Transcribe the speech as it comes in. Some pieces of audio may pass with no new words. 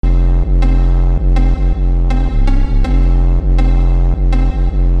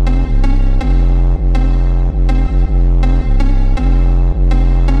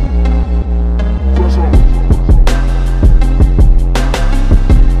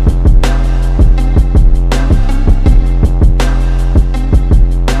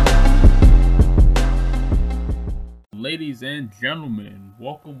Ladies and gentlemen,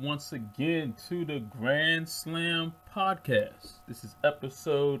 welcome once again to the Grand Slam podcast. This is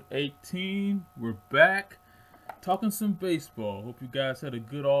episode 18. We're back talking some baseball. Hope you guys had a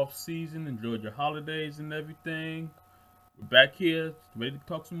good off season, enjoyed your holidays and everything. We're back here, ready to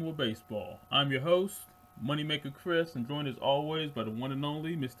talk some more baseball. I'm your host, MoneyMaker Chris, and joined as always by the one and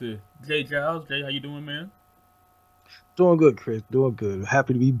only Mr. Giles. Jay, how you doing, man? Doing good, Chris. Doing good.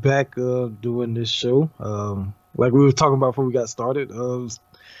 Happy to be back doing this show. Like we were talking about before we got started,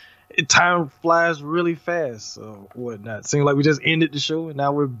 time flies really fast or whatnot. Seems like we just ended the show and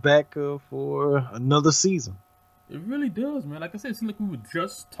now we're back for another season. It really does, man. Like I said, it seems like we were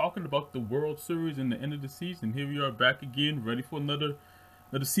just talking about the World Series and the end of the season. Here we are back again, ready for another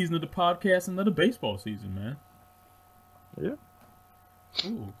season of the podcast, another baseball season, man. Yeah.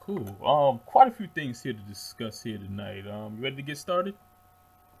 Cool. Quite a few things here to discuss here tonight. You ready to get started?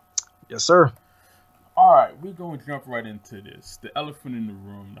 Yes, sir. All right, we're going to jump right into this. The elephant in the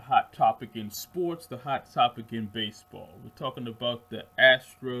room, the hot topic in sports, the hot topic in baseball. We're talking about the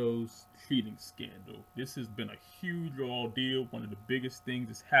Astros cheating scandal. This has been a huge ordeal, one of the biggest things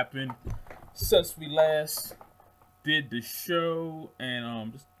that's happened since we last did the show.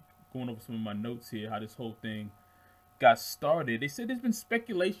 And just going over some of my notes here, how this whole thing got started. They said there's been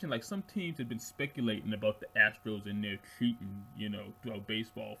speculation, like some teams have been speculating about the Astros and their cheating, throughout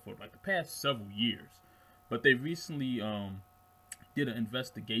baseball for like the past several years. But they recently did an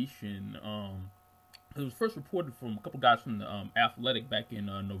investigation. It was first reported from a couple guys from the Athletic back in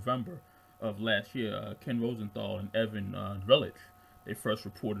November of last year, Ken Rosenthal and Evan Drellich. They first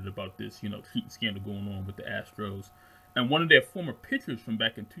reported about this, cheating scandal going on with the Astros. And one of their former pitchers from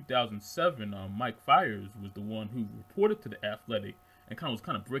back in 2007, Mike Fiers, was the one who reported to the Athletic and was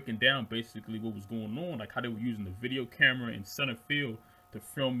breaking down basically what was going on, like how they were using the video camera in center field to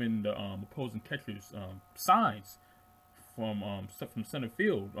film in the opposing catchers' signs from stuff from center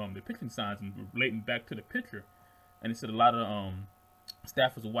field, the pitching signs, and relating back to the pitcher. And he said a lot of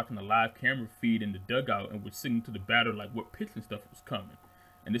staffers were watching the live camera feed in the dugout and were singing to the batter like what pitching stuff was coming.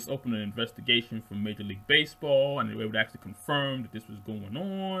 And this opened an investigation from Major League Baseball, and they were able to actually confirm that this was going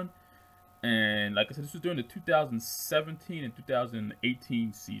on. And like I said, this was during the 2017 and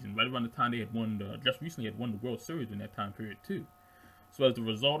 2018 season, right around the time they had just recently had won the World Series in that time period too. So as a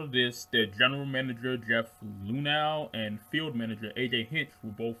result of this, their general manager, Jeff Luhnow, and field manager, A.J. Hinch,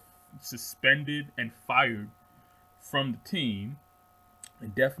 were both suspended and fired from the team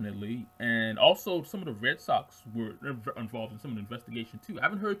indefinitely. And also, some of the Red Sox were involved in some of the investigation, too. I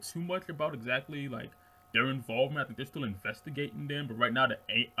haven't heard too much about exactly, their involvement. I think they're still investigating them. But right now, the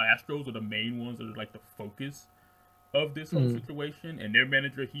Astros are the main ones that are, the focus of this whole situation. And their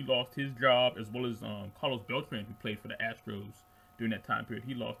manager, he lost his job, as well as Carlos Beltran, who played for the Astros during that time period.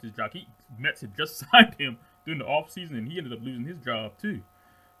 He lost his job. Mets had just signed him during the offseason, and he ended up losing his job too.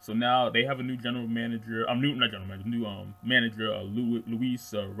 So now they have a new general manager. Manager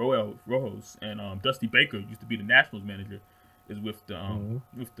Luis Rojas, and Dusty Baker used to be the Nationals manager, is with the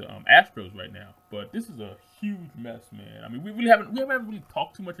Astros right now. But this is a huge mess, man. I mean, we haven't really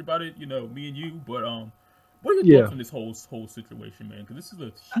talked too much about it, me and you. But what are your thoughts on this whole situation, man? Because this is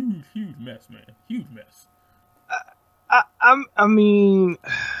a huge mess, man. Huge mess. I mean,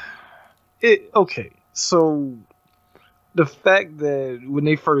 okay. So the fact that when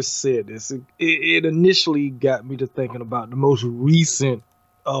they first said this, it initially got me to thinking about the most recent,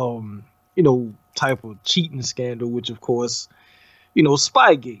 type of cheating scandal, which of course,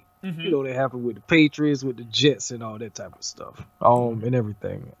 Spygate. Mm-hmm. They happened with the Patriots, with the Jets, and all that type of stuff, and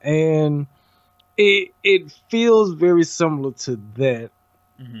everything. And it feels very similar to that,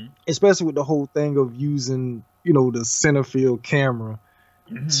 especially with the whole thing of using, the center field camera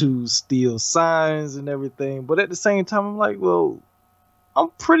to steal signs and everything. But at the same time, I'm like, well, I'm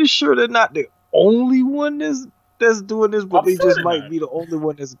pretty sure they're not the only one that's doing this, but they just might be the only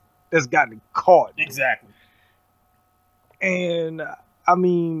one that's gotten caught. Exactly. And I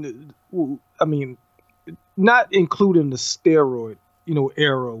mean, not including the steroid,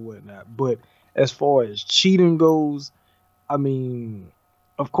 era or whatnot, but as far as cheating goes, I mean,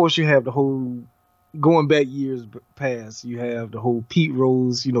 of course you have the whole, going back years past, you have the whole Pete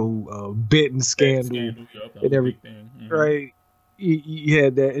Rose, betting scandal and everything, right? You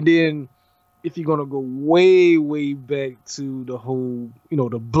had that. And then if you're going to go way, way back to the whole,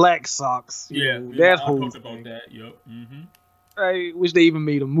 the Black Sox, that whole thing. About that, yep. Mm-hmm. Right, which they even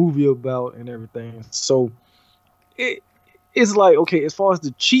made a movie about and everything. So it's like, okay, as far as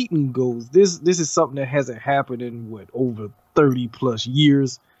the cheating goes, this is something that hasn't happened in over 30 plus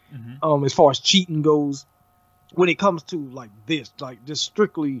years. As far as cheating goes, when it comes to this, just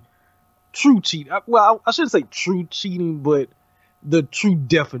strictly true cheating. Well, I shouldn't say true cheating, but the true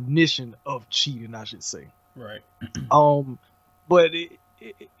definition of cheating, I should say. Right. But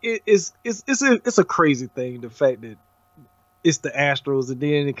it's a crazy thing, the fact that it's the Astros, and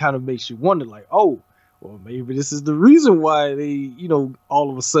then it kind of makes you wonder, like, oh, well, maybe this is the reason why they, all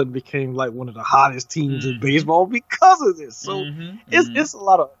of a sudden became like one of the hottest teams in baseball because of this. So it's a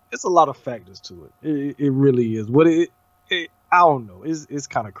lot of factors to it. It really is. What I don't know. It's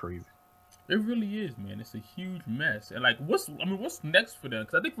kind of crazy. It really is, man. It's a huge mess. And like, what's next for them?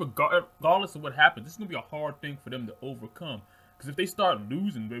 Because I think regardless of what happens, this is gonna be a hard thing for them to overcome. Because if they start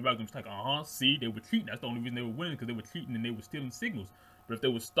losing, everybody's gonna be like, see, they were cheating. That's the only reason they were winning, because they were cheating and they were stealing signals. But if they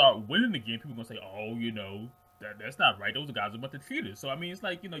would start winning again, people are gonna say, oh, that's not right. Those guys are a bunch of cheaters. So I mean, it's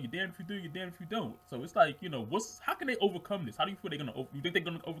like, you're damned if you do, you're damned if you don't. So it's like, how can they overcome this? How do you feel you think they're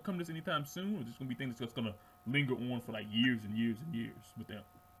gonna overcome this anytime soon, or is this gonna be things that's just gonna linger on for like years and years and years with them?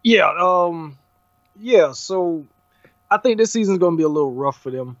 Yeah. So I think this season's gonna be a little rough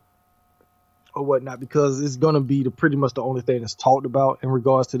for them or whatnot, because it's gonna be pretty much the only thing that's talked about in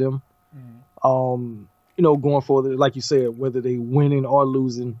regards to them. Going forward, like you said, whether they winning or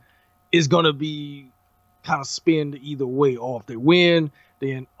losing, it's gonna be kind of spin either way. Or if they win,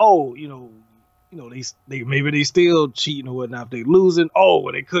 then they maybe they still cheating or whatnot. If they losing,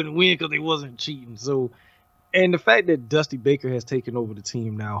 they couldn't win because they wasn't cheating. So, and the fact that Dusty Baker has taken over the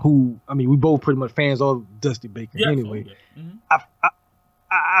team now, we both pretty much fans of Dusty Baker anyway.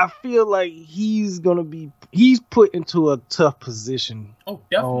 I feel like he's put into a tough position. Oh,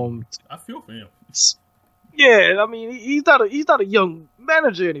 definitely. I feel for him. Yeah, he's not a young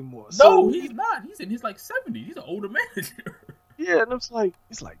manager anymore. No, he's not. He's in his 70s. He's an older manager. Yeah, and it's like,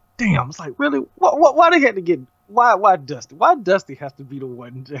 damn. It's like, really, why they had to get why Dusty? Why Dusty has to be the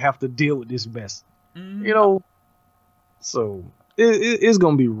one to have to deal with this mess? So it's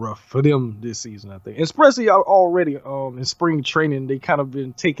gonna be rough for them this season, I think. Especially already in spring training, they kind of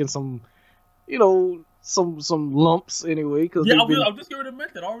been taking some, some lumps anyway. Cause I'm just going to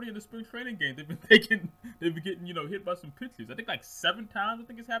admit that already in the spring training game, they've been getting hit by some pitches. I think 7 times. I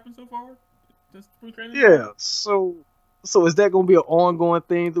think it's happened so far. This spring training. Yeah. So is that going to be an ongoing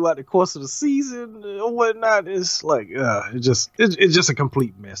thing throughout the course of the season or whatnot? It's like, it's just a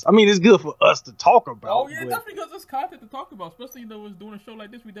complete mess. It's good for us to talk about. Oh yeah, definitely, because there's content to talk about. Especially us doing a show like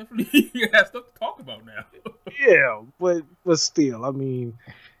this, we definitely have stuff to talk about now. Yeah, but still, I'm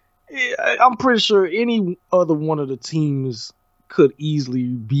pretty sure any other one of the teams could easily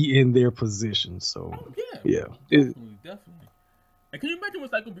be in their position. So definitely. And can you imagine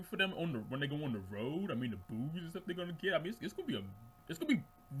what's like gonna be for them when they go on the road? The boos and stuff they're gonna get. It's gonna be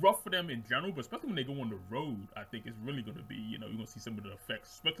rough for them in general, but especially when they go on the road, I think it's really gonna be. You're gonna see some of the effects,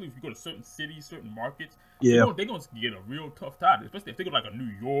 especially if you go to certain cities, certain markets. Yeah, they're gonna get a real tough time, especially if they go like a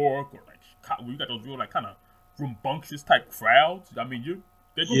New York or like Chicago. You got those real kind of rambunctious type crowds. They're gonna get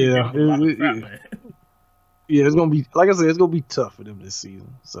a lot of crap, man. Yeah, it's gonna be, like I said, it's gonna be tough for them this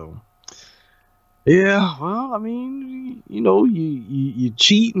season. So. Yeah, well, you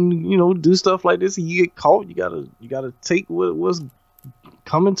cheat and do stuff like this, and you get caught. You gotta take what's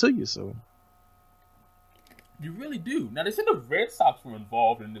coming to you. So you really do. Now they said the Red Sox were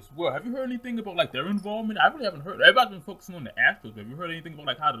involved in this. Well, have you heard anything about their involvement? I really haven't heard. Everybody's been focusing on the Astros. Have you heard anything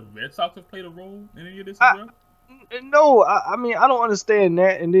about how the Red Sox have played a role in any of this as well? No, I don't understand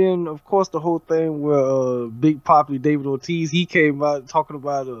that. And then, of course, the whole thing where Big Papi David Ortiz, he came out talking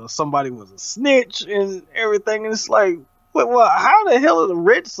about somebody was a snitch and everything. And it's like, well, how the hell are the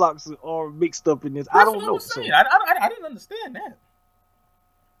Red Sox are mixed up in this? That's I don't know. So, I didn't understand that.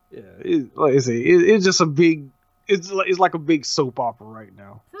 Yeah, like I say, it's just a big, it's like a big soap opera right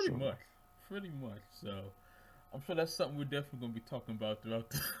now. Pretty much. So. I'm sure that's something we're definitely going to be talking about throughout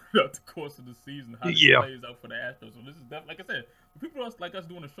the course of the season, how this plays out for the Astros. So this is definitely, like I said, for people like us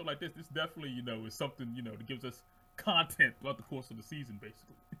doing a show like this definitely, is something, that gives us content throughout the course of the season,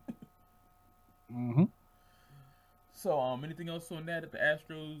 basically. Mm-hmm. So, anything else on that at the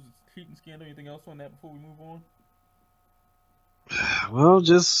Astros cheating scandal? Anything else on that before we move on? Well,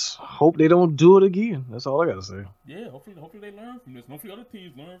 just hope they don't do it again. That's all I gotta say. Yeah, hopefully they learn from this. And hopefully other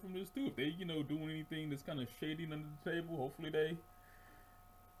teams learn from this too. If they, doing anything that's kind of shady under the table, hopefully they,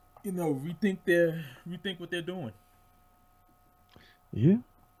 rethink what they're doing. Yeah.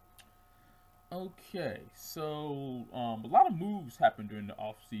 Okay, so a lot of moves happened during the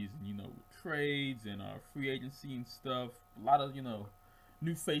off season. Trades and free agency and stuff. A lot of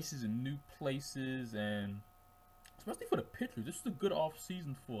new faces and new places, and especially for the pitchers, this is a good off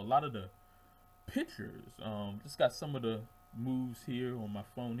season for a lot of the pitchers. Just got some of the moves here on my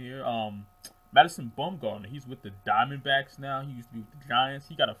phone here. Madison Bumgarner, he's with the Diamondbacks now. He used to be with the Giants.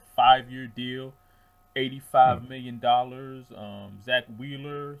 He got a 5-year deal, $85 million. Zach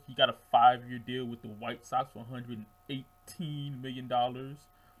Wheeler, he got a 5-year deal with the White Sox for $118 million. Of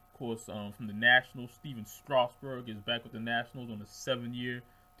course, from the Nationals, Steven Strasburg is back with the Nationals on a 7-year,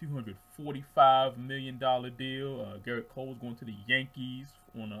 $245 million deal. Garrett Cole's going to the Yankees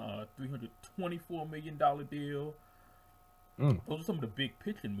on a $324 million deal. Those are some of the big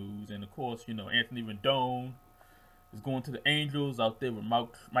pitching moves. And, of course, Anthony Rendon is going to the Angels out there with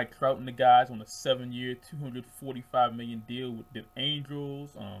Mike Trout and the guys on a 7-year, $245 million deal with the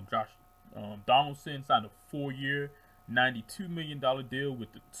Angels. Josh Donaldson signed a 4-year, $92 million deal with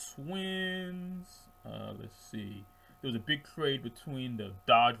the Twins. Let's see. There was a big trade between the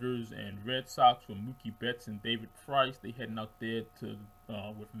Dodgers and Red Sox for Mookie Betts and David Price. They heading out there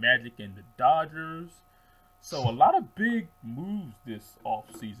with Magic and the Dodgers. So a lot of big moves this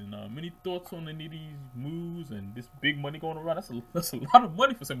offseason. Many thoughts on any of these moves and this big money going around? That's a lot of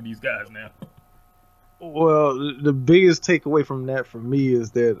money for some of these guys now. Well, the biggest takeaway from that for me is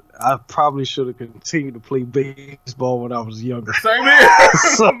that I probably should have continued to play baseball when I was younger. Same here.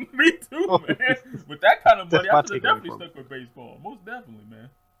 So, me too, man. With that kind of money, I should have definitely stuck with baseball. Most definitely, man.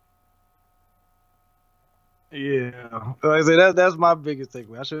 Yeah. Like I say, that's my biggest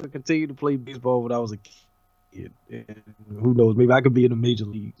takeaway. I should have continued to play baseball when I was a kid. And who knows? Maybe I could be in the major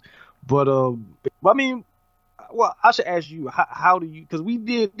leagues. But I mean, well, I should ask you, how do you? Because we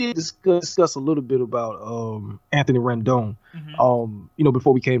did discuss a little bit about Anthony Rendon,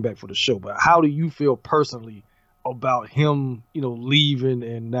 before we came back for the show. But how do you feel personally about him, leaving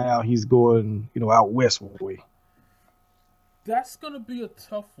and now he's going, out west way? That's gonna be a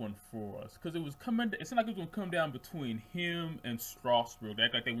tough one for us because it seemed like it was gonna come down between him and Strasburg. They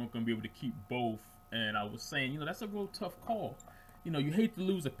act like they weren't gonna be able to keep both. And I was saying, that's a real tough call. You hate to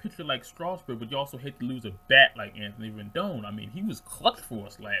lose a pitcher like Strasburg, but you also hate to lose a bat like Anthony Rendon. I mean, he was clutch for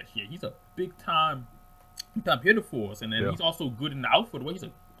us last year. He's a big-time hitter for us. And then he's also good in the outfield. He's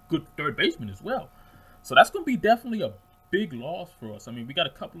a good third baseman as well. So that's going to be definitely a big loss for us. I mean, we got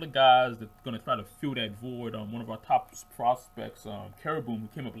a couple of guys that's going to try to fill that void. One of our top prospects, Caribou, who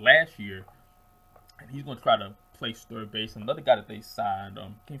came up last year, and he's going to try to play third base. And another guy that they signed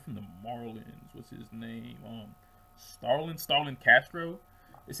came from the Marlins. What's his name? Starlin Castro.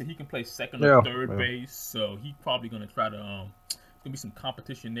 They said he can play second or third base, so he's probably going to try to. There's going to be some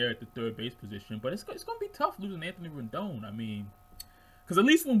competition there at the third base position, but it's going to be tough losing Anthony Rendon. I mean, because at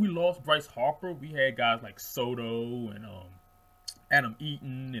least when we lost Bryce Harper, we had guys like Soto and Adam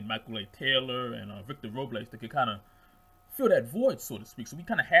Eaton and Michael A. Taylor and Victor Robles that could kind of fill that void, so to speak. So we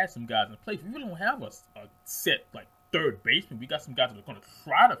kind of had some guys in place. We really don't have a set third baseman. We got some guys that are going to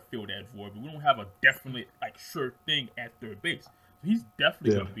try to fill that void, but we don't have a definite sure thing at third base. So he's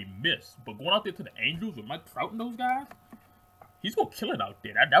definitely going to be missed. But going out there to the Angels with Mike Trout and those guys, he's going to kill it out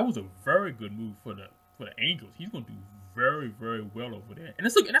there. That was a very good move for the Angels. He's going to do very, very well over there, and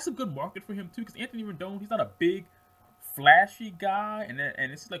that's a good market for him too. Because Anthony Rendon, he's not a big, flashy guy, and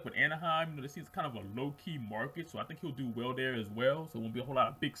it's like with Anaheim, this is kind of a low key market. So I think he'll do well there as well. So it won't be a whole lot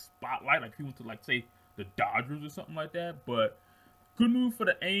of big spotlight like if he went to say the Dodgers or something like that. But good move for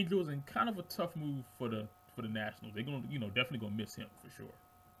the Angels and kind of a tough move for the Nationals. They're gonna definitely gonna miss him for sure.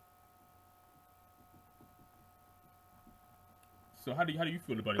 So how do you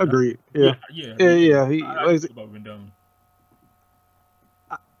feel about it? Agreed. Yeah. Yeah. How do you feel about Rendon?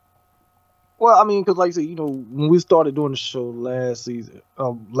 Well, I mean, because like I said, when we started doing the show last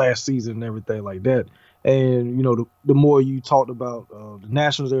season and everything like that, and the more you talked about the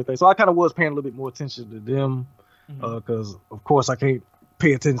Nationals and everything, so I kind of was paying a little bit more attention to them because, of course, I can't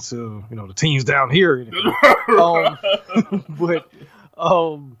pay attention to the teams down here.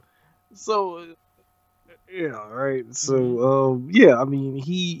 So yeah, right. So I mean,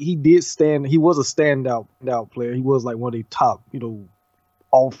 he did stand. He was a standout player. He was like one of the top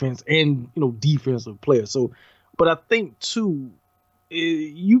offense and defensive players. So, but I think too,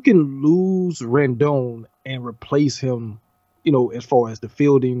 you can lose Rendon and replace him, as far as the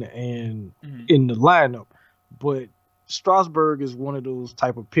fielding and in the lineup. But Strasburg is one of those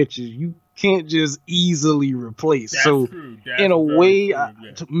type of pitchers you can't just easily replace. That's so, true. That's in a way,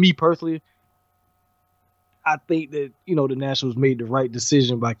 true. To me personally, I think that the Nationals made the right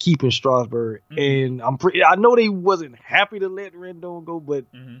decision by keeping Strasburg, and I know they wasn't happy to let Rendon go, but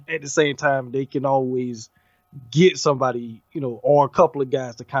at the same time they can always get somebody, or a couple of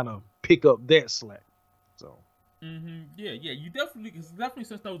guys to kind of pick up that slack. So yeah, you definitely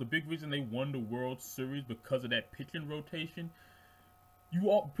since that was a big reason they won the World Series because of that pitching rotation.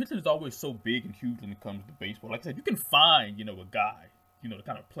 Pitching is always so big and huge when it comes to baseball. Like I said, you can find a guy to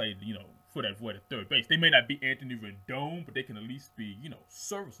kind of play, for that void at third base. They may not be Anthony Rendon, but they can at least be,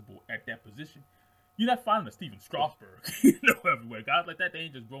 serviceable at that position. You're not finding a Steven Strasburg, everywhere. Guys like that, they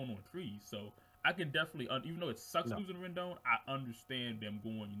ain't just growing on trees. So I can definitely, even though it sucks losing Rendon, I understand them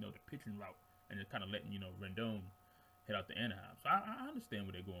going, the pitching route and just kind of letting, Rendon head out to Anaheim. So I understand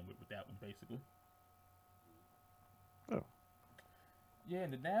where they're going with that one, basically. Oh. Yeah,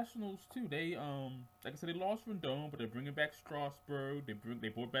 and the Nationals too. They like I said, they lost Rendon, but they're bringing back Strasburg. They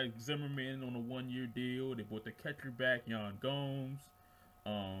brought back Zimmerman on a 1-year deal. They brought the catcher back, Yan Gomes.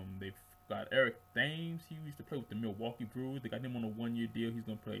 They've got Eric Thames. He used to play with the Milwaukee Brewers. They got him on a 1-year deal. He's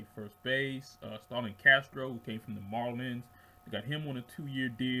gonna play first base. Starlin Castro, who came from the Marlins. They got him on a 2-year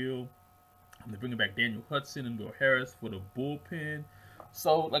deal. They're bringing back Daniel Hudson and Will Harris for the bullpen.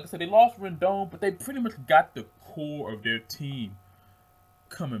 So, like I said, they lost Rendon, but they pretty much got the core of their team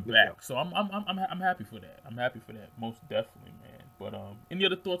coming back. So I'm happy for that. I'm happy for that, most definitely, man. But any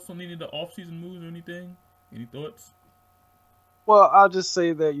other thoughts on any of the offseason moves or anything? Any thoughts? Well, I'll just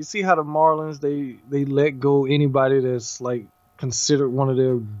say that you see how the Marlins they let go anybody that's like considered one of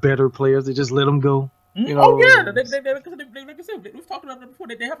their better players. They just let them go. Like I said, we've talked about that before.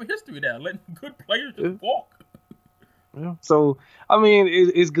 They have a history of that, letting good players just walk. Yeah. So I mean,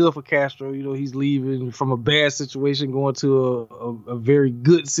 it's good for Castro. He's leaving from a bad situation, going to a very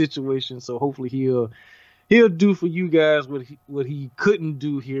good situation. So hopefully he'll do for you guys what he couldn't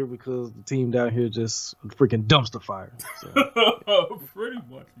do here because the team down here just a freaking dumpster fire. So. Pretty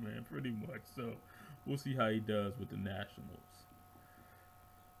much, man. Pretty much. So we'll see how he does with the Nationals.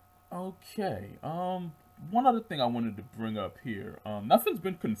 Okay. One other thing I wanted to bring up here. Nothing's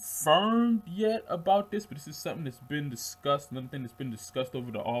been confirmed yet about this, but this is something that's been discussed. Another thing that's been discussed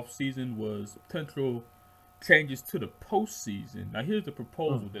over the offseason was potential changes to the postseason. Now, here's the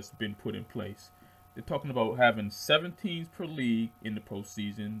proposal that's been put in place. They're talking about having 7 teams per league in the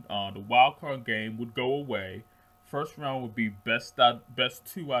postseason. The wild card game would go away. First round would be best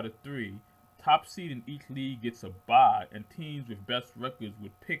 2 out of 3. Top seed in each league gets a bye, and teams with best records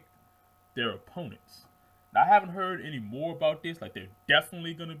would pick their opponents. Now, I haven't heard any more about this. Like, they're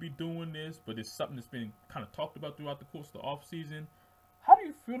definitely going to be doing this, but it's something that's been kind of talked about throughout the course of the offseason. How do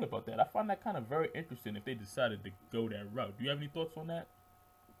you feel about that? I find that kind of very interesting if they decided to go that route. Do you have any thoughts on that?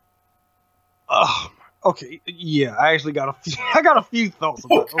 Okay. Yeah, I actually got a few thoughts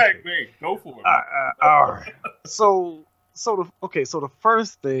about it. Okay, great. Go for it. All right. So the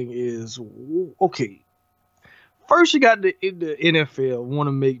first thing is, okay. First, you got the NFL want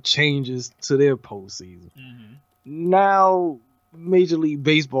to make changes to their postseason. Mm-hmm. Now, Major League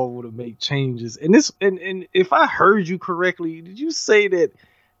Baseball would have made changes, and if I heard you correctly, did you say that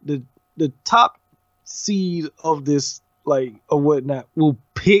the top seed of this or whatnot will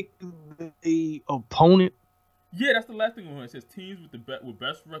pick the opponent? Yeah, that's the last thing on it. It says teams with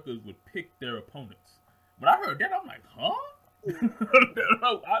best records would pick their opponents. When I heard that, I'm like, huh?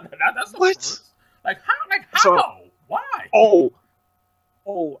 That's what? First. Like how? So, why?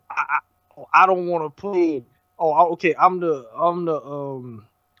 I don't want to play. Okay. I'm the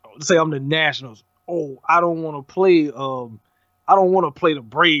say I'm the Nationals. I don't want to play. I don't want to play the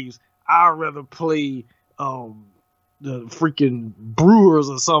Braves. I'd rather play the freaking Brewers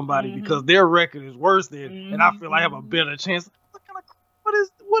or somebody because their record is worse than, and I feel I have a better chance. What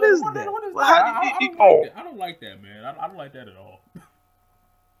is that? I don't like that, man. I don't like that at all.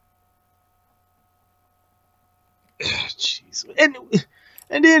 Jeez.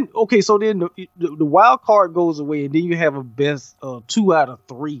 And then so then the wild card goes away, and then you have a best 2 out of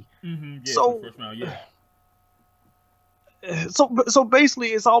 3. Mm-hmm. Yeah, so first round, yeah. So basically,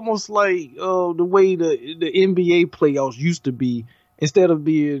 it's almost like the way the NBA playoffs used to be. Instead of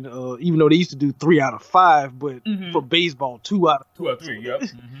being, even though they used to do 3 out of 5, but for baseball, 2 out of 3. Yep.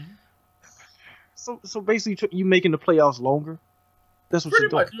 Mm-hmm. So basically, you making the playoffs longer. That's what pretty you're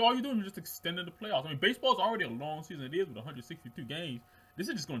doing. much. All you're doing is just extending the playoffs. I mean, baseball's already a long season. It is with 162 games. This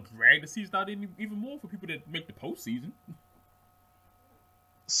is just going to drag the season out even more for people that make the postseason.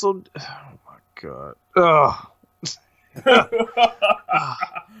 So, oh my god. I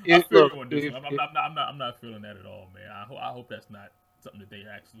feel you on this one. I'm not feeling that at all, man. I hope that's not something that they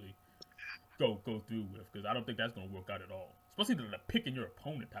actually go through with, because I don't think that's going to work out at all. Especially the picking your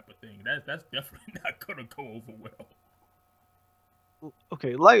opponent type of thing. That's definitely not going to go over well.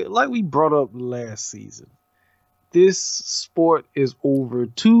 Okay, like we brought up last season, this sport is over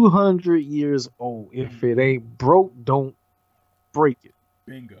 200 years old. If it ain't broke, don't break it.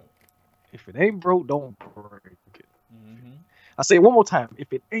 Bingo. If it ain't broke, don't break it. Mm-hmm. I say it one more time.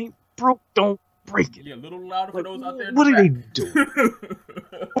 If it ain't broke, don't break it. Yeah, a little louder for those out there in what the are they back. doing?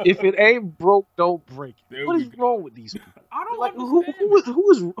 If it ain't broke, don't break it. There What we is go. wrong with these people? I don't Like understand.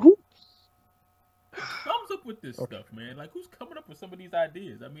 who? Comes up with this Okay. stuff, man? Like, who's coming up with some of these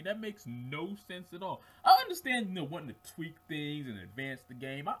ideas? I mean, that makes no sense at all. I understand, wanting to tweak things and advance the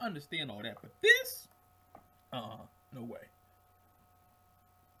game. I understand all that, but this, no way.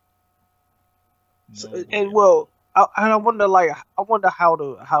 No way. And well, I wonder how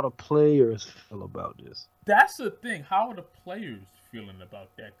the players feel about this. That's the thing. How are the players feeling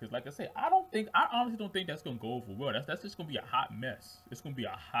about that? Because, like I said, I honestly don't think that's gonna go over well. That's just gonna be a hot mess. It's gonna be a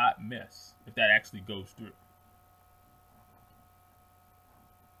hot mess if that actually goes through.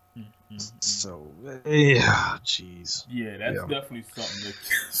 So yeah, jeez. Yeah, that's Yeah. definitely something.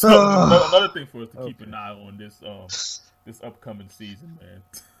 Another thing for us to keep an eye on this upcoming season, man.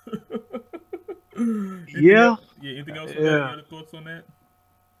 Yeah. Anything else on that? Any other thoughts on that?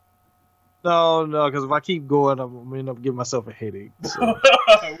 No, because if I keep going, I'm gonna end up giving myself a headache. So.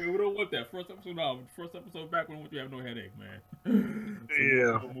 We don't want that. First episode back, we don't want you to have no headache, man.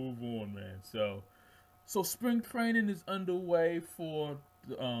 We'll move on, man. So spring training is underway for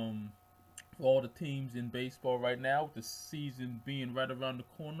all the teams in baseball right now, with the season being right around the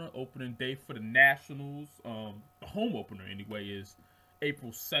corner. Opening day for the Nationals, the home opener anyway, is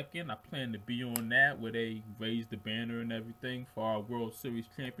April 2nd. I plan to be on that, where they raise the banner and everything for our World Series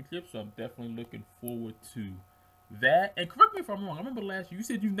championship. So I'm definitely looking forward to that. And correct me if I'm wrong. I remember last year you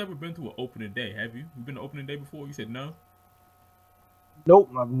said you've never been to an opening day. Have you? You've been to opening day before? You said no.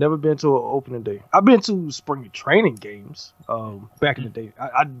 Nope, I've never been to an opening day. I've been to spring training games back in the day.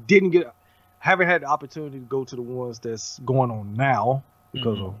 I haven't had the opportunity to go to the ones that's going on now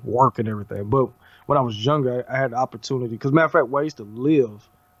because of work and everything. But when I was younger, I had the opportunity. Because matter of fact, where I used to live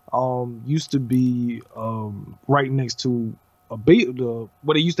used to be right next to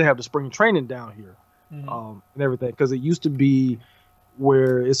where they used to have the spring training down here and everything. Because it used to be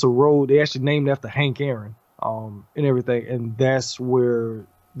where it's a road. They actually named after Hank Aaron. And everything, and that's where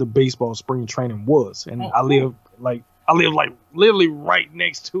the baseball spring training was. And I live like literally right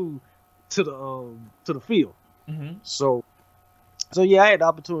next to the field. So yeah, I had the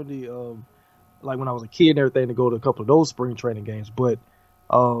opportunity like when I was a kid and everything to go to a couple of those spring training games. But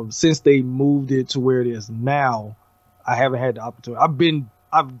since they moved it to where it is now, I haven't had the opportunity.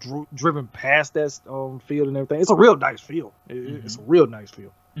 I've driven past that field and everything. It's a real nice field. It's a real nice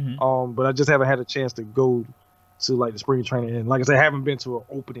field. But I just haven't had a chance to go to like the spring training. And like I said, I haven't been to an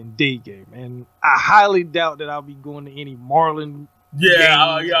opening day game. And I highly doubt that I'll be going to any Marlin games.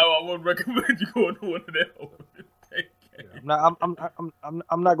 I wouldn't recommend you going to one of them opening day games.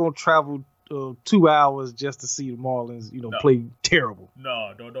 I'm not going to travel 2 hours just to see the Marlins, play terrible.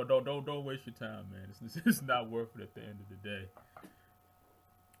 No, don't waste your time, man. It's not worth it at the end of the day.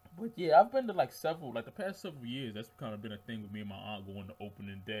 But yeah, I've been to the past several years. That's kind of been a thing with me and my aunt going to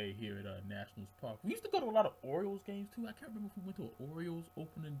opening day here at Nationals Park. We used to go to a lot of Orioles games too. I can't remember if we went to an Orioles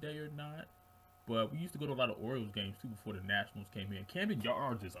opening day or not, but we used to go to a lot of Orioles games too before the Nationals came in. Camden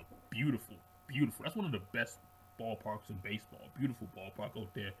Yards is a beautiful. That's one of the best ballparks in baseball. Beautiful ballpark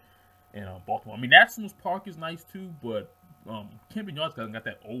out there in Baltimore. I mean, Nationals Park is nice too, but Camden Yards got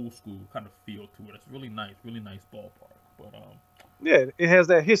that old school kind of feel to it. It's really nice ballpark. But yeah, it has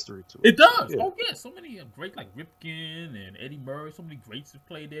that history to it. It does. Yeah. Oh yeah, so many great like Ripken and Eddie Murray. So many greats have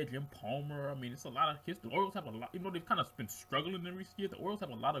played there. Jim Palmer. I mean, it's a lot of history. The Orioles have a lot. Even though they've kind of been struggling in recent years, the Orioles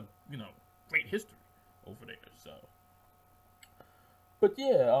have a lot of great history over there. So, but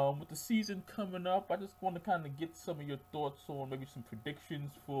yeah, with the season coming up, I just want to kind of get some of your thoughts on maybe some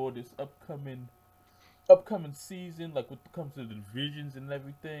predictions for this upcoming season, like when it comes to the divisions and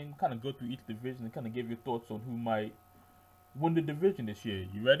everything. Kind of go through each division and kind of give your thoughts on who might win the division this year.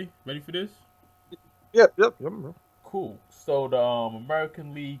 You ready? Ready for this? Yep. Cool. So the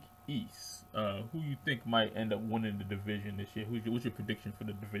American League East, who you think might end up winning the division this year? What's your prediction for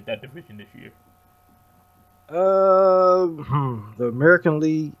that division this year? The American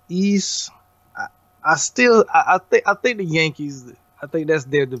League East. I think the Yankees. I think that's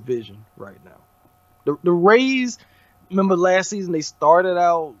their division right now. The Rays. Remember last season they started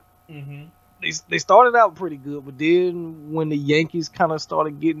out. They started out pretty good, but then when the Yankees kind of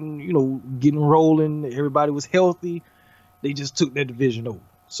started getting rolling, everybody was healthy, they just took that division over.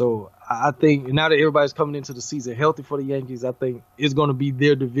 So I think now that everybody's coming into the season healthy for the Yankees, I think it's going to be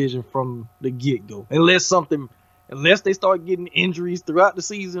their division from the get-go. Unless they start getting injuries throughout the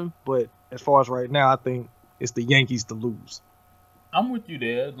season, but as far as right now, I think it's the Yankees to lose. I'm with you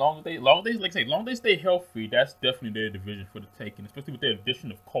there. Long as they stay healthy, that's definitely their division for the taking, especially with the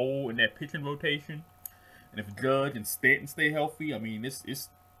addition of Cole and that pitching rotation. And if Judge and Stanton stay healthy, I mean, it's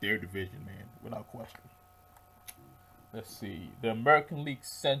their division, man, without question. Let's see. The American League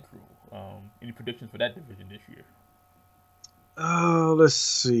Central. Any predictions for that division this year? Let's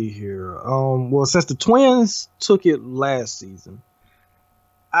see here. Well, since the Twins took it last season,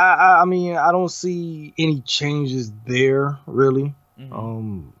 I mean, I don't see any changes there really.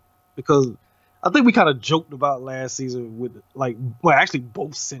 Because I think we kind of joked about last season with actually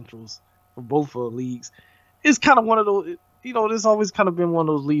both Centrals for both leagues. It's kind of one of those, this always kind of been one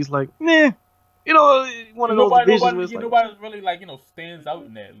of those leagues like, one of those divisions. Nobody really stands out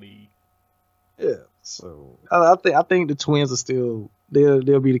in that league. Yeah, so I think the Twins are still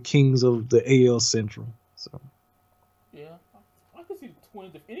they'll be the kings of the AL Central. So yeah, I can see the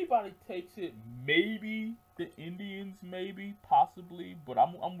Twins. If anybody takes it, maybe the Indians, maybe possibly. But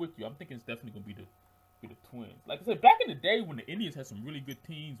I'm with you. I'm thinking it's definitely gonna be the Twins. Like I said, back in the day when the Indians had some really good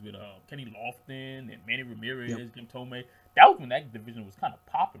teams with Kenny Lofton and Manny Ramirez, Jim Tomei, that was when that division was kind of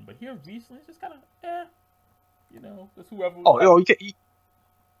popping. But here recently, it's just kind of just whoever. You can't.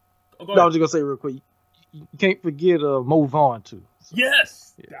 I was just gonna say real quick. You can't forget Mo Vaughn too. So.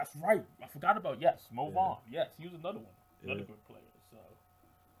 Yes, that's right. I forgot about Mo Vaughn. Yes, he was another one, another good player.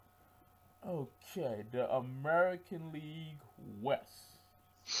 So, okay, the American League West.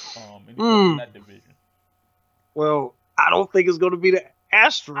 In that division. Well, I don't think it's gonna be the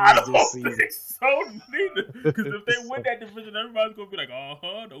Astros this season. I don't think so neither. Because if they win that division, everybody's gonna be like,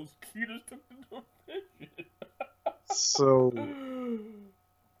 those cheaters took the division. So.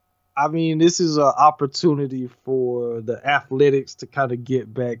 I mean, this is an opportunity for the Athletics to kind of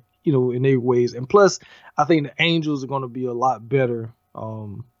get back, in their ways. And plus, I think the Angels are going to be a lot better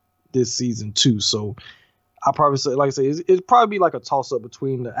this season, too. So I'll probably say, like I say, it'd probably be like a toss-up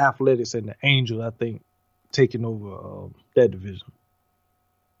between the Athletics and the Angels, I think, taking over that division.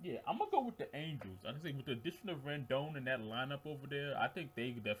 Yeah, I'm going to go with the Angels. I think with the addition of Rendon and that lineup over there, I think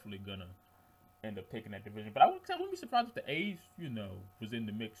they're definitely going to end up taking that division. But I wouldn't be surprised if the A's, was in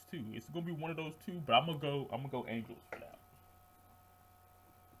the mix too. It's gonna be one of those two, but I'm gonna go Angels for that.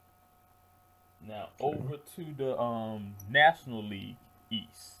 Now over to the National League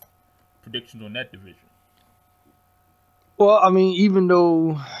East. Predictions on that division. Well, I mean, even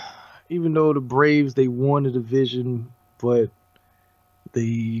though the Braves they won the division, but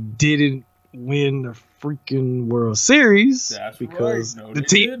they didn't win the freaking World Series. That's because right. No, the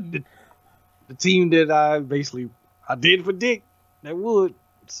team. The team that I did predict that would.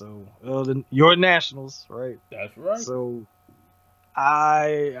 So your Nationals, right? That's right. So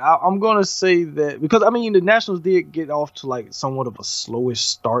I'm gonna say that because I mean the Nationals did get off to like somewhat of a slowish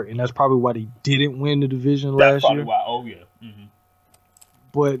start, and that's probably why they didn't win the division last year. That's probably why. Oh yeah. Mm-hmm.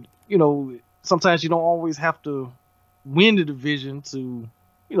 But sometimes you don't always have to win the division to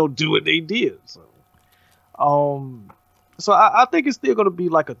do what they did. So I think it's still going to be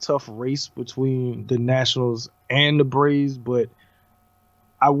like a tough race between the Nationals and the Braves, but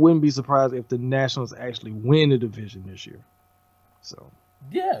I wouldn't be surprised if the Nationals actually win the division this year. So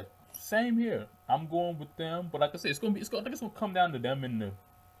yeah, same here. I'm going with them, but like I said, I think it's going to come down to them and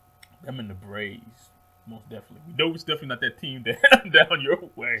the Braves, most definitely. We know it's definitely not that team down your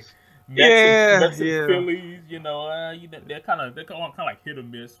way. Mets and Phillies, they're kind of like hit or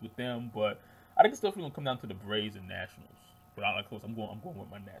miss with them, but I think it's definitely going to come down to the Braves and Nationals. But I'm going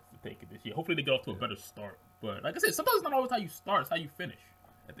with my Nats to take it this year. Hopefully they get off to a better start. But like I said, sometimes it's not always how you start; it's how you finish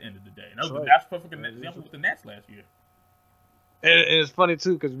at the end of the day. And that's perfect example with the Nats last year. And it's funny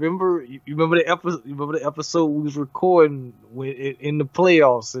too, because remember the episode we was recording in the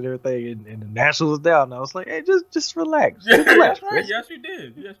playoffs and everything, and the Nationals was down. And I was like, hey, just relax. Just relax. Right. Yes, you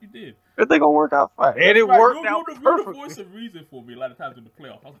did. Everything gonna work out fine, and it worked out perfectly. You were the voice of reason for me a lot of times in the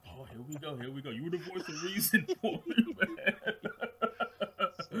playoffs. I was like, oh, here we go. You were the voice of reason for me, man.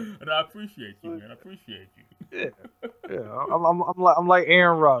 And I appreciate you, man. Yeah. I'm like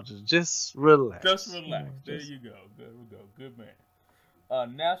Aaron Rodgers. Just relax. There you go. Good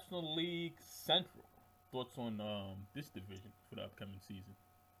man. National League Central. Thoughts on this division for the upcoming season?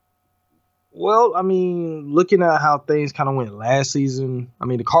 Well, I mean, looking at how things kind of went last season, I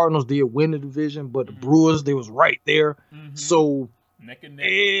mean, the Cardinals did win the division, but the Brewers, they was right there. Mm-hmm. So, neck and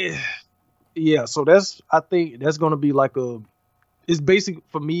neck. Yeah, so I think that's going to be it's basic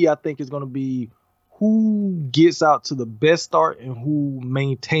for me. I think it's going to be who gets out to the best start and who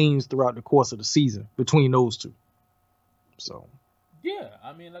maintains throughout the course of the season between those two. So. Yeah,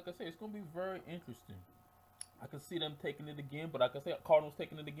 I mean, like I said, it's going to be very interesting. I could see them taking it again, but like I said, Cardinals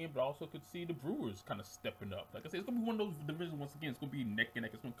taking it again, but I also could see the Brewers kind of stepping up. Like I said, it's going to be one of those divisions once again. It's going to be neck and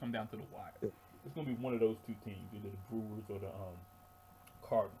neck. It's going to come down to the wire. It's going to be one of those two teams, either the Brewers or the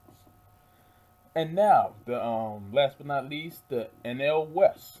Cardinals. And now, the last but not least, the NL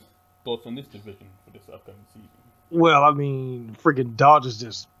West. Thoughts on this division for this upcoming season? Well, I mean, freaking Dodgers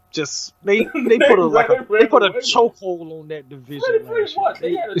just they they put a they ran put a away with it. chokehold on that division Pretty last much.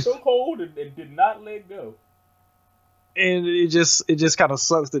 They year. had a chokehold and did not let go. And it just kind of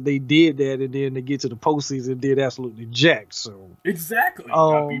sucks that they did that, and then they get to the postseason and did absolutely jack. So Exactly.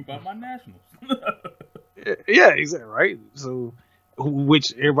 Got beat by my Nationals. yeah, exactly right. So,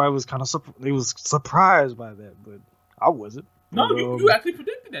 which everybody was kind of they was surprised by that, but I wasn't. No, but, you actually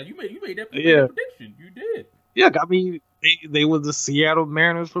predicted that. You made that prediction. You did. Yeah, I mean, they were the Seattle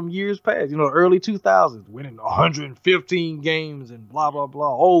Mariners from years past, early 2000s, winning 115 games and blah blah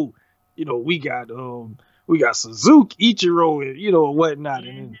blah. Oh, we got Suzuki, Ichiro, and whatnot,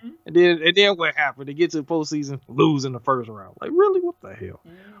 Mm-hmm. and then what happened? They get to the postseason, lose in the first round. Like, really, what the hell?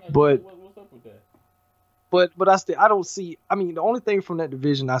 But what's up with that? But I don't see. I mean, the only thing from that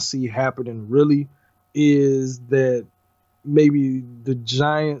division I see happening really is that maybe the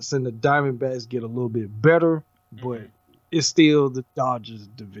Giants and the Diamondbacks get a little bit better, but it's still the Dodgers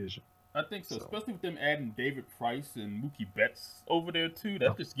division. I think so, especially with them adding David Price and Mookie Betts over there too.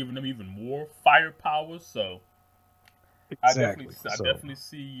 That's just giving them even more firepower. So exactly. I definitely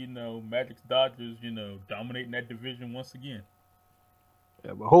see Magic's Dodgers dominating that division once again.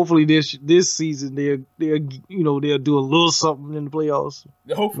 Yeah, but hopefully this season they'll do a little something in the playoffs.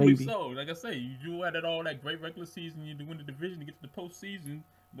 Hopefully maybe. So. Like I say, you had all that great regular season, you win the division, you get to the postseason,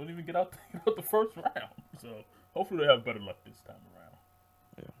 don't even get out the first round. So hopefully they'll have better luck this time around.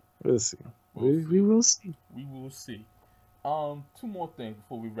 Yeah, we'll see. We will see. We will see. Two more things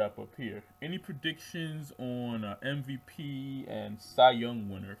before we wrap up here. Any predictions on MVP and Cy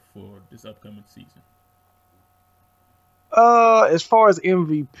Young winner for this upcoming season? As far as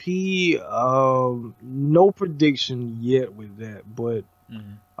MVP, no prediction yet with that, but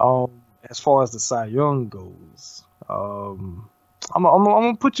as far as the Cy Young goes, I'm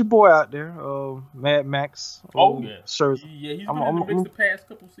gonna put your boy out there, Mad Max. Oh yeah, Scherzer. Yeah, he's been in the mix the past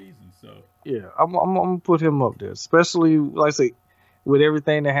couple seasons, so yeah, I'm gonna put him up there, especially like I say, with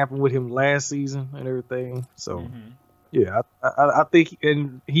everything that happened with him last season and everything. So yeah, I think,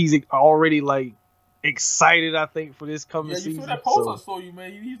 and he's already like excited, I think, for this coming season. Yeah, you saw that post I saw you,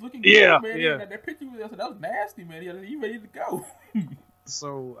 man. He's looking good, man. Yeah. That picture that was nasty, man. He's ready to go.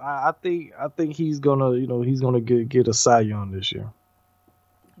 So I think he's gonna get a Cy Young this year.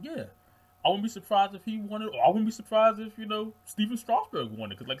 Yeah, I wouldn't be surprised if he won it. Or I wouldn't be surprised if Steven Strasburg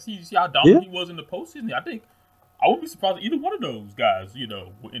won it, because like see how dominant he was in the postseason. I think I wouldn't be surprised if either one of those guys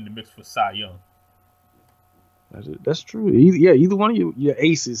were in the mix for Cy Young. That's true. Either one of your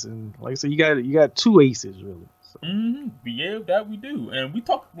aces, and like I said, you got two aces really. So. Yeah, that we do, and we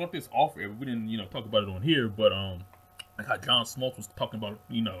talked about this off air. We didn't talk about it on here, but like how John Smoltz was talking about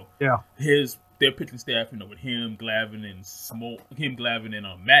their pitching staff, with him, Glavine,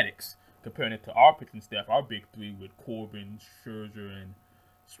 and Maddox, comparing it to our pitching staff, our big three with Corbin, Scherzer, and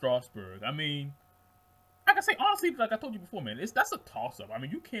Strasburg. I mean, like I say, honestly, like I told you before, man, that's a toss-up. I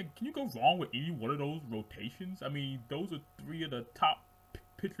mean, can you go wrong with any one of those rotations? I mean, those are three of the top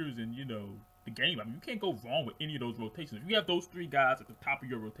pitchers in, the game. I mean, you can't go wrong with any of those rotations. If you have those three guys at the top of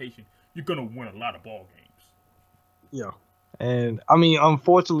your rotation, you're going to win a lot of ball games. Yeah. And, I mean,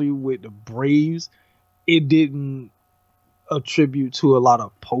 unfortunately, with the Braves, it didn't attribute to a lot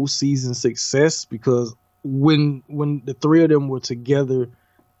of postseason success, because when the three of them were together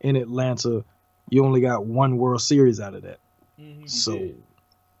in Atlanta, you only got one World Series out of that.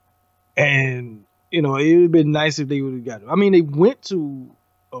 And it would have been nice if they would have got it. I mean, they went to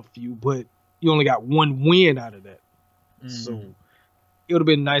a few, but you only got one win out of that. So it would have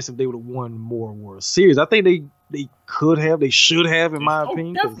been nice if they would have won more World Series. I think they should have, in my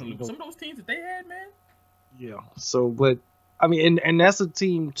opinion. Definitely. Some of those teams that they had, man. Yeah. So, but I mean, and that's a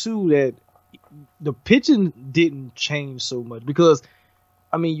team too that the pitching didn't change so much, because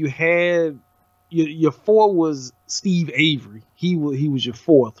I mean, you had your four was Steve Avery. He was your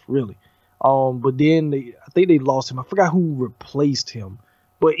fourth, really. But then I think they lost him. I forgot who replaced him.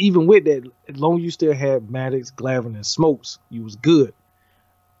 But even with that, as long as you still had Maddox, Glavine, and Smoltz, you was good.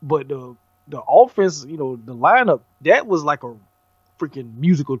 But the offense, the lineup, that was like a freaking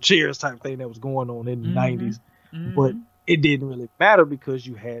musical chairs type thing that was going on in the 90s. But it didn't really matter because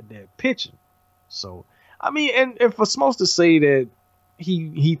you had that pitching. So, I mean, and for Smoltz to say that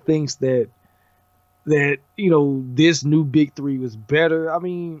he thinks that this new big three was better, I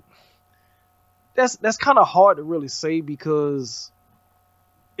mean, that's kind of hard to really say, because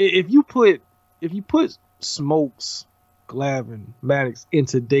if you put Smoltz, Glavine, Maddox in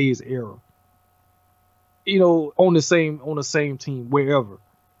today's era, on the same team wherever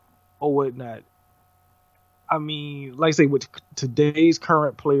or whatnot, I mean, like I say, with today's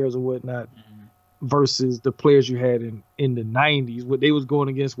current players or whatnot versus the players you had in the 90s, what they was going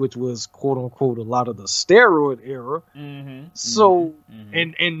against, which was quote unquote a lot of the steroid era. So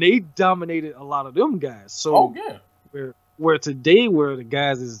and they dominated a lot of them guys. So where today, where the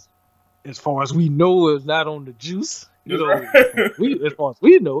guys is, as far as we know, is not on the juice. You know, as far as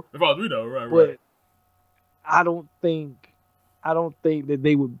we know. As far as we know, right. But I don't think that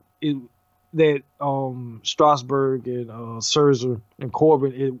they would that Strasburg and Scherzer and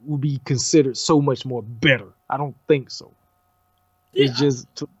Corbin, it would be considered so much more better. I don't think so. Yeah, it's just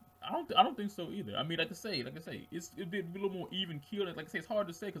I don't think so either. I mean, like I say, it'd be a little more even keeled. Like I say, it's hard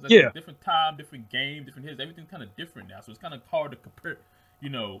to say because different time, different game, different hits. Everything's kind of different now, so it's kind of hard to compare. You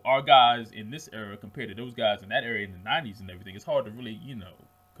know, our guys in this era compared to those guys in that area in the 90s and everything. It's hard to really,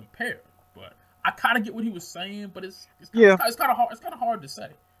 compare. But I kind of get what he was saying, but it's kind of hard. It's kind of hard to say.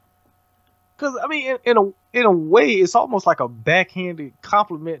 Because I mean, in a way, it's almost like a backhanded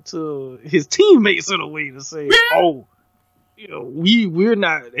compliment to his teammates in a way to say, "Oh, we're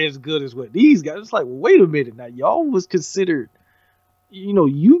not as good as what these guys." It's like, well, wait a minute, now y'all was considered,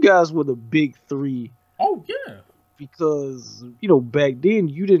 you guys were the big three. Oh yeah. Because, back then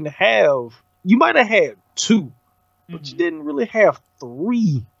you might have had two, but you didn't really have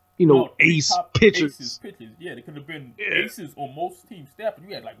three, ace pitchers. Yeah, they could have been aces on most team staff, but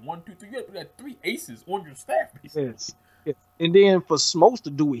you had like 1, 2, 3. You had 3 aces on your staff, basically. Yes. And then for Smoltz to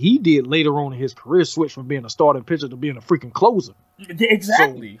do what he did later on in his career, switch from being a starting pitcher to being a freaking closer. Yeah,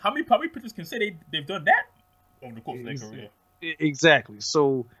 exactly. So, how many pitchers can say they've done that over the course of their career? Exactly.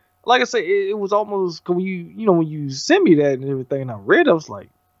 So, like I said, it was almost when you sent me that and everything, and I read it, I was like,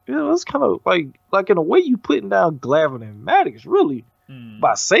 that's kind of like in a way you putting down Glavine and Maddox, really,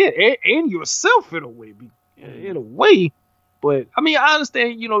 by saying and yourself in a way. But I mean, I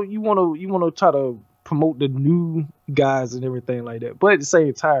understand, you want to try to promote the new guys and everything like that, but at the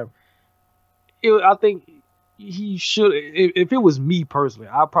same time, I think he should. If it was me personally,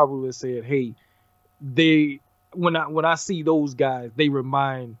 I probably would have said, hey, when I see those guys, they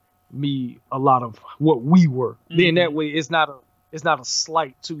remind me a lot of what we were. Then that way it's not a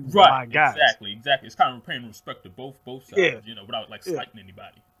slight to my guys. Exactly. It's kind of paying respect to both sides, without slighting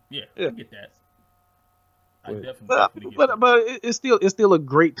anybody. Yeah, I get that. I definitely get that. But it's still a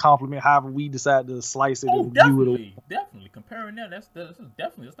great compliment. However, we decide to slice it and view it. Definitely comparing that's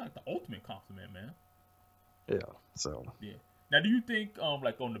like the ultimate compliment, man. Yeah. So yeah. Now, do you think,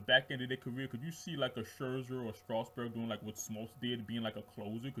 like on the back end of their career, could you see like a Scherzer or Strasburg doing like what Smoltz did, being like a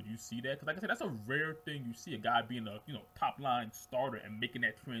closer? Could you see that? Because like I said, that's a rare thing. You see a guy being a top line starter and making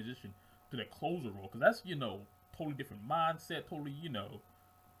that transition to the closer role. Because that's totally different mindset, totally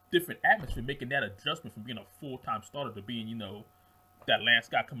different atmosphere, making that adjustment from being a full-time starter to being that last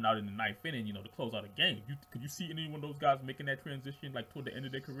guy coming out in the 9th inning, to close out a game. Could you see any one of those guys making that transition like toward the end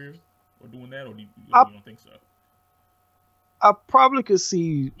of their career or doing that, or you don't think so? I probably could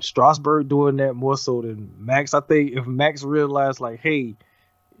see Strasburg doing that more so than Max. I think if Max realized, like, hey,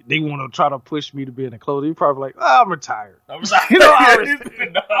 they want to try to push me to be in a closer, he'd probably like, I'm retired. I'm retired.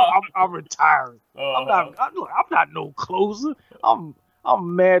 I'm not no closer. I'm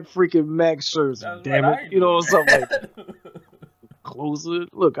mad freaking Max Scherzer, damn it. Something like that. Closer.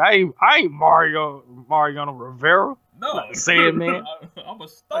 Look, I ain't Mariano Rivera. No. Saying, man. I'm a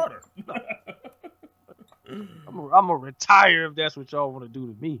starter. I'm gonna retire if that's what y'all want to do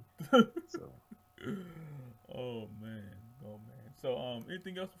to me. So. Oh man. So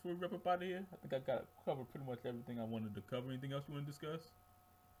anything else before we wrap up out of here? I think I got covered pretty much everything I wanted to cover. Anything else you want to discuss?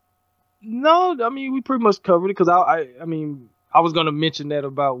 No, I mean we pretty much covered it because I mean I was gonna mention that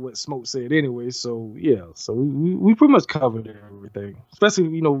about what Smoke said anyway. So yeah, so we pretty much covered everything, especially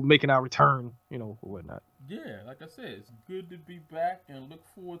making our return, or whatnot. Yeah, like I said, it's good to be back and look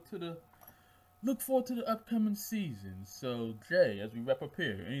forward to the upcoming season. So, Jay, as we wrap up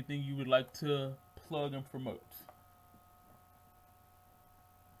here, anything you would like to plug and promote?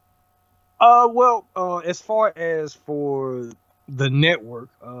 As far as for the network,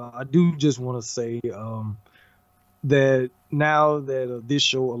 I do just want to say that now that this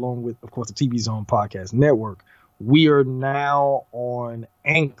show, along with, of course, the TV Zone Podcast Network, we are now on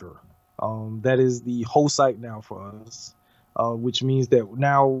Anchor. That is the whole site now for us, which means that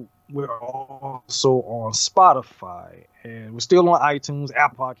now we're also on Spotify, and we're still on iTunes,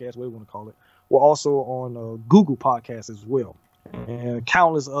 Apple Podcasts, whatever you want to call it. We're also on Google Podcasts as well, and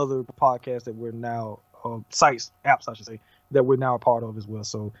countless other podcasts that we're now, apps, I should say, that we're now a part of as well.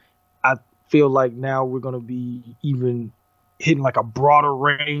 So I feel like now we're going to be even hitting like a broader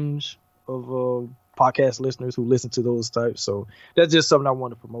range of podcast listeners who listen to those types. So that's just something I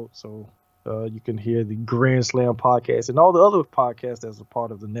want to promote. So You can hear the Grand Slam podcast and all the other podcasts that's a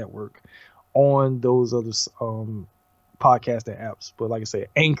part of the network on those other podcasting apps. But like I said,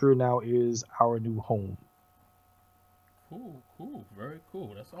 Anchor now is our new home. Cool. Very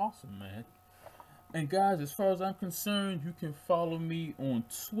cool. That's awesome, man. And guys, as far as I'm concerned, you can follow me on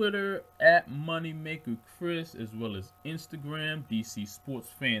Twitter at MoneyMaker Chris, as well as Instagram, DC Sports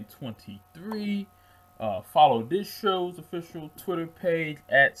Fan 23. Follow this show's official Twitter page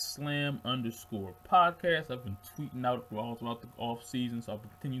at slam_podcast. I've been tweeting out all throughout the off season, so I'll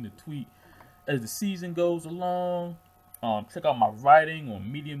continue to tweet as the season goes along. Check out my writing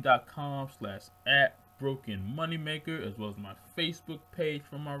on medium.com/@brokenmoneymaker, as well as my Facebook page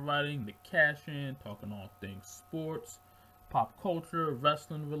for my writing, The Cash In, talking all things sports, pop culture,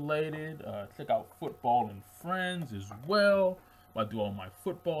 wrestling related. Check out Football and Friends as well. I do all my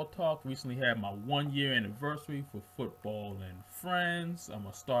football talk. Recently had my 1-year anniversary for Football and Friends. I'm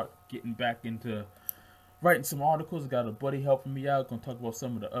going to start getting back into writing some articles. I got a buddy helping me out. Going to talk about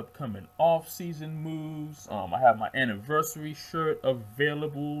some of the upcoming off-season moves. I have my anniversary shirt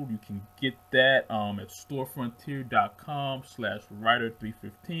available. You can get that at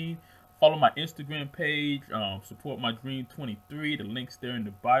storefrontier.com/writer315. Follow my Instagram page. Support my Dream 23. The link's there in the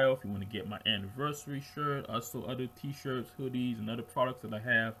bio if you want to get my anniversary shirt. Also other t-shirts, hoodies, and other products that I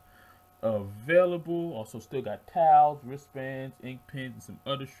have available. Also still got towels, wristbands, ink pens, and some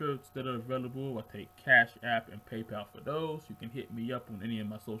other shirts that are available. I take Cash App and PayPal for those. You can hit me up on any of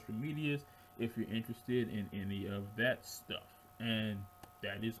my social medias if you're interested in any of that stuff. And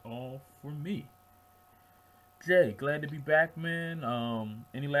that is all for me. Jay, glad to be back, man.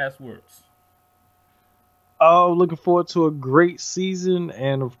 Any last words? Looking forward to a great season,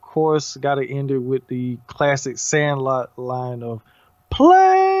 and of course, got to end it with the classic Sandlot line of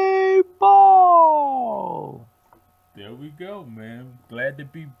 "Play ball." There we go, man. Glad to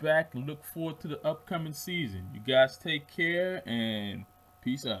be back and look forward to the upcoming season. You guys take care and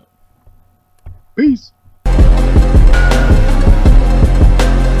peace out. Peace.